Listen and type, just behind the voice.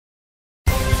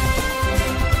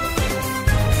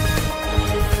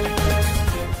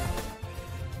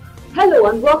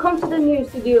Hello and welcome to the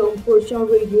news today on Post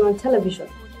Radio and Television.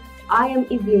 I am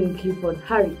Evelyn Clifford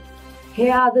Harry.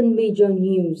 Here are the major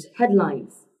news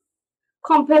headlines.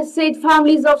 Compensate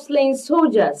families of slain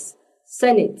soldiers.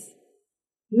 Senate.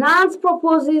 NANS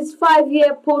proposes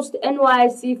 5-year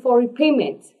post-NYSC for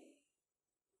repayment.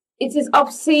 It is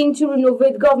obscene to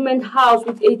renovate Govt House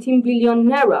with 18 billion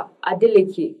naira.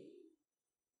 Adeleke.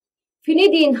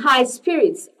 Finidi in high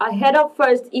spirits ahead of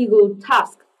First Eagle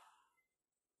task.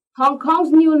 Hong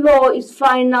Kong's new law is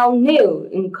final nail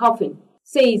in coffin,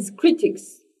 says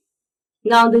critics.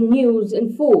 Now the news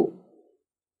in full.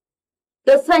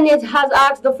 The Senate has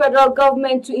asked the federal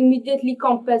government to immediately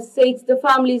compensate the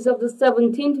families of the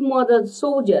 17th murdered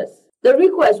soldiers. The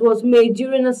request was made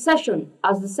during a session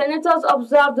as the senators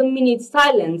observed a minute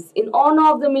silence in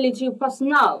honor of the military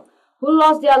personnel who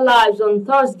lost their lives on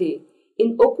Thursday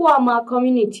in Okwama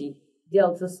community,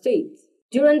 Delta State.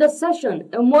 During the session,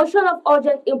 a motion of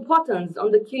urgent importance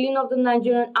on the killing of the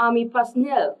Nigerian Army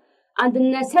personnel and the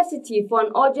necessity for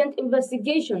an urgent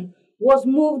investigation was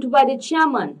moved by the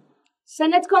chairman,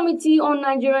 Senate Committee on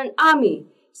Nigerian Army,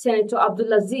 Senator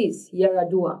Abdulaziz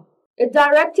Yaradua. A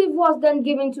directive was then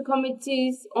given to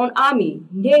committees on Army,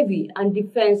 Navy, and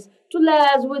Defense to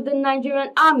liaise with the Nigerian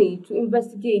Army to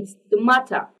investigate the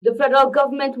matter. The federal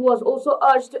government was also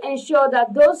urged to ensure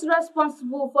that those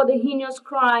responsible for the heinous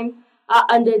crime are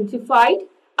identified,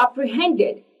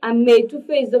 apprehended, and made to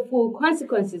face the full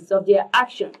consequences of their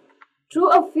action through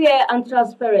a fair and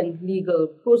transparent legal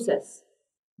process.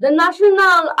 The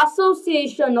National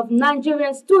Association of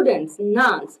Nigerian Students,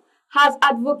 NANS, has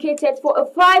advocated for a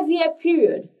 5-year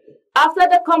period after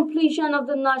the completion of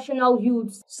the National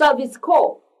Youth Service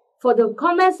Corps for the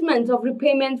commencement of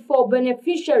repayment for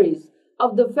beneficiaries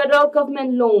of the federal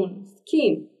government loan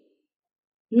scheme.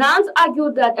 NANS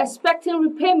argued that expecting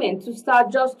repayment to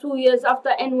start just 2 years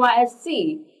after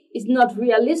NYSC is not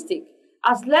realistic,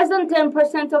 as less than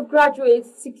 10% of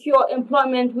graduates secure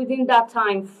employment within that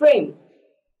time frame.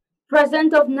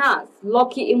 President of NANS,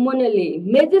 Lucky Emonele,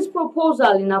 made this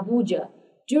proposal in Abuja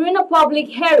during a public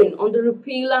hearing on the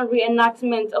repeal and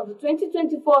reenactment of the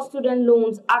 2024 Student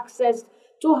Loans Access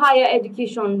to Higher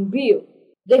Education Bill.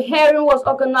 The hearing was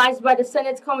organized by the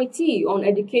Senate Committee on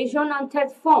Education and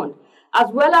TED Fund, as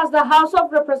well as the House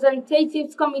of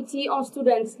Representatives Committee on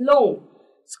Students' Loan,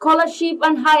 Scholarship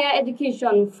and Higher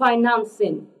Education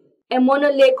Financing.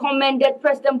 Emonele commended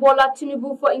President Bola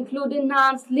Tinubu for including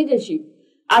NANS leadership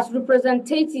as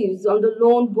representatives on the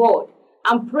loan board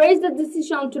and praised the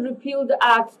decision to repeal the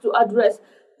act to address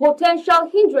potential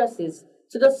hindrances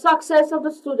to the success of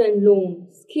the student loan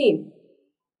scheme.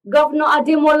 Governor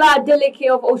Adeleke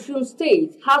of Osun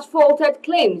State has faulted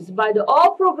claims by the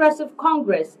All Progressive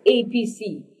Congress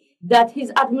APC that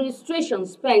his administration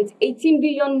spent 18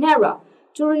 billion naira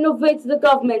to renovate the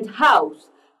Govt House,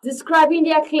 describing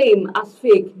their claim as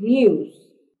fake news.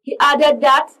 He added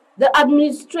that the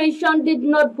administration did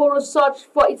not borrow such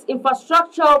for its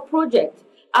infrastructural project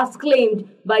as claimed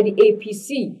by the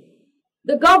APC.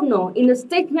 The governor, in a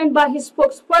statement by his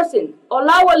spokesperson,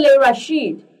 Olawale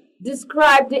Rashid,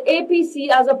 described the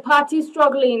APC as a party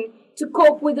struggling to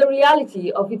cope with the reality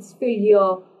of its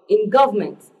failure in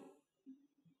government.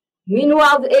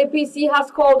 Meanwhile, the APC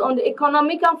has called on the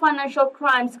Economic and Financial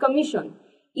Crimes Commission,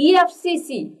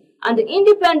 EFCC, and the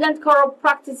Independent Corrupt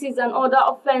Practices and Other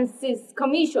Offences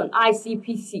Commission,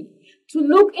 ICPC, to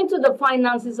look into the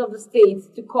finances of the states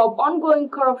to curb ongoing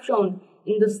corruption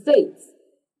in the states.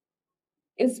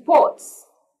 In sports,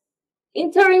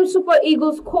 interim Super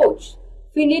Eagles coach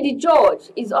Finidi George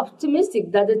is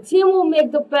optimistic that the team will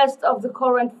make the best of the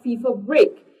current FIFA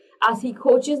break as he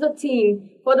coaches the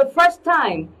team for the first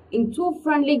time in 2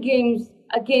 friendly games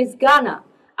against Ghana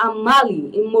and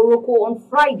Mali in Morocco on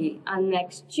Friday and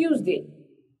next Tuesday.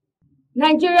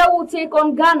 Nigeria will take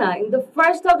on Ghana in the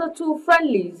first of the 2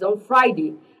 friendlies on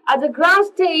Friday at the Grand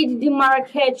Stade de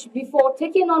Marrakech before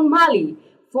taking on Mali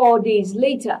 4 days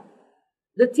later.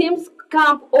 The team's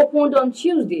camp opened on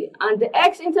Tuesday and the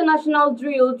ex-international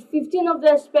drilled 15 of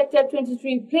the expected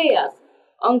 23 players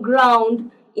on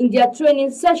ground in their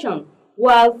training session,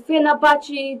 while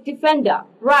Fenerbahce defender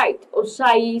Bright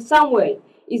Osayi Samuel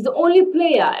is the only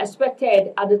player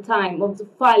expected at the time of the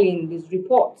filing this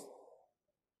report.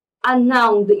 And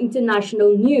now the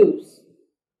international news.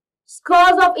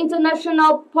 Scores of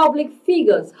international public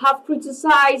figures have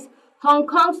criticized Hong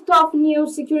Kong's tough new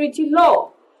security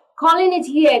law, calling it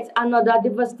yet another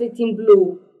devastating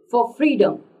blow for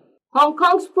freedom. Hong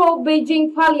Kong's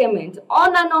pro-Beijing parliament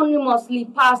unanimously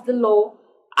passed the law,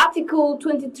 Article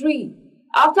 23,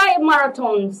 after a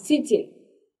marathon sitting.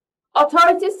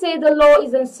 Authorities say the law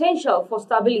is essential for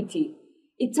stability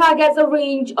It targets a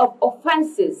range of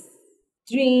offenses,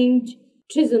 detained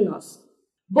prisoners.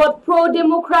 But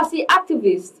pro-democracy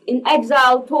activists in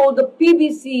exile told the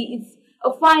BBC it's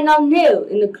a final nail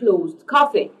in a closed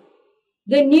coffin.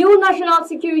 The new national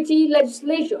security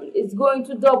legislation is going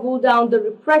to double down the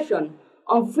repression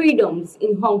on freedoms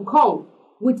in Hong Kong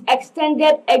with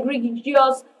extended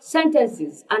egregious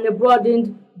sentences and a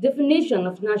broadened definition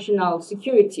of national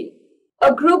security.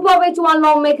 A group of 81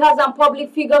 lawmakers and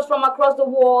public figures from across the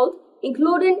world,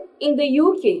 including in the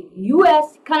UK,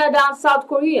 US, Canada, and South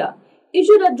Korea,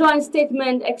 issued a joint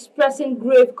statement expressing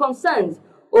grave concerns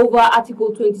over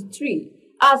Article 23,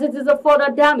 as it is a further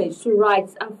damage to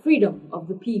rights and freedom of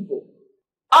the people.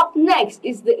 Up next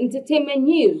is the entertainment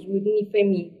news with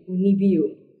Nifemi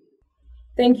Unibio.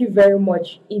 Thank you very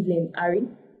much, Evelyn Ari.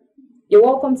 You're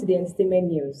welcome to the entertainment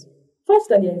news.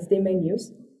 First on the entertainment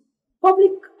news,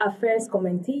 public affairs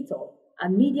commentator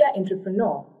and media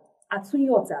entrepreneur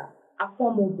Atunyota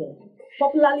Akwamobe,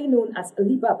 popularly known as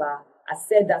Alibaba, has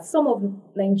said that some of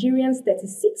Nigeria's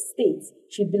 36 states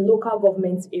should be local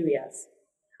government areas.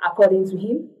 According to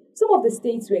him, some of the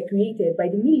states were created by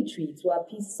the military to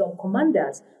appease some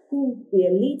commanders who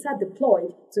were later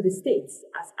deployed to the states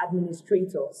as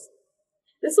administrators.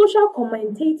 The social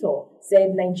commentator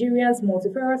said Nigeria's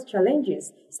multifarious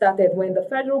challenges started when the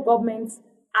federal government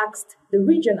asked the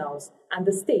regionals and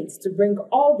the states to bring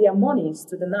all their monies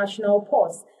to the national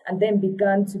purse and then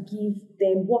began to give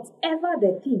them whatever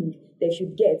they think they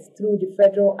should get through the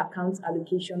Federal Accounts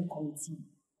Allocation Committee.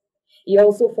 He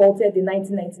also faulted the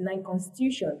 1999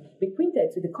 constitution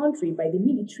bequeathed to the country by the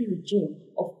military regime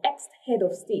of ex-head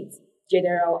of state,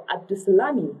 General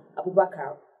Abdulsalami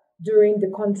Abubakar, during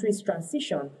the country's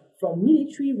transition from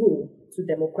military rule to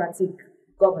democratic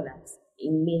governance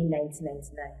in May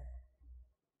 1999.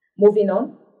 Moving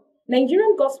on,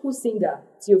 Nigerian gospel singer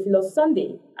Theophilus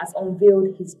Sunday has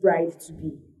unveiled his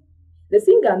bride-to-be. The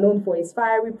singer, known for his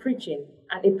fiery preaching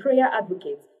and a prayer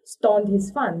advocate, stunned his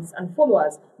fans and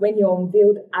followers when he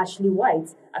unveiled Ashley White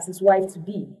as his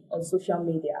wife-to-be on social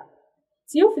media.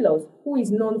 Theophilus, who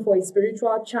is known for his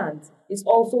spiritual chant, is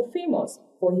also famous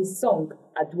for his song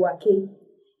Adeleke.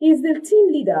 He is the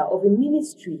team leader of a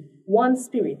ministry, One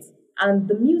Spirit, and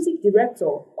the music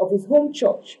director of his home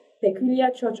church, Peculiar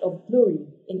Church of Glory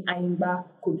in Ayimba,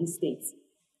 Kogi State.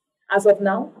 As of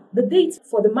now, the date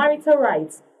for the marital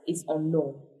rites is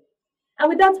unknown. And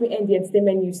with that, we end the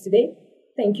entertainment news today.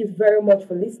 Thank you very much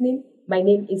for listening. My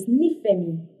name is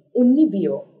Nifemi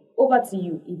Unibio. Over to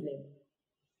you, Evelyn.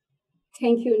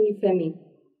 Thank you, Nifemi.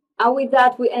 And with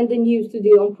that, we end the news today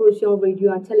on Procyon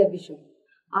Radio and Television.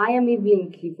 I am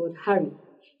Evelyn Clifford Harry.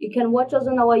 You can watch us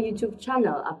on our YouTube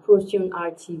channel at Procyon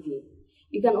RTV.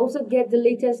 You can also get the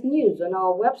latest news on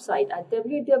our website at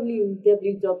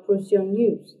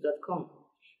www.procyonnews.com.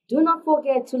 Do not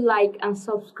forget to like and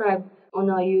subscribe on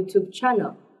our YouTube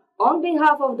channel. On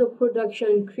behalf of the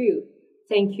production crew,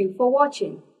 thank you for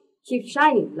watching. Keep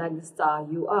shining like the star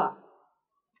you are.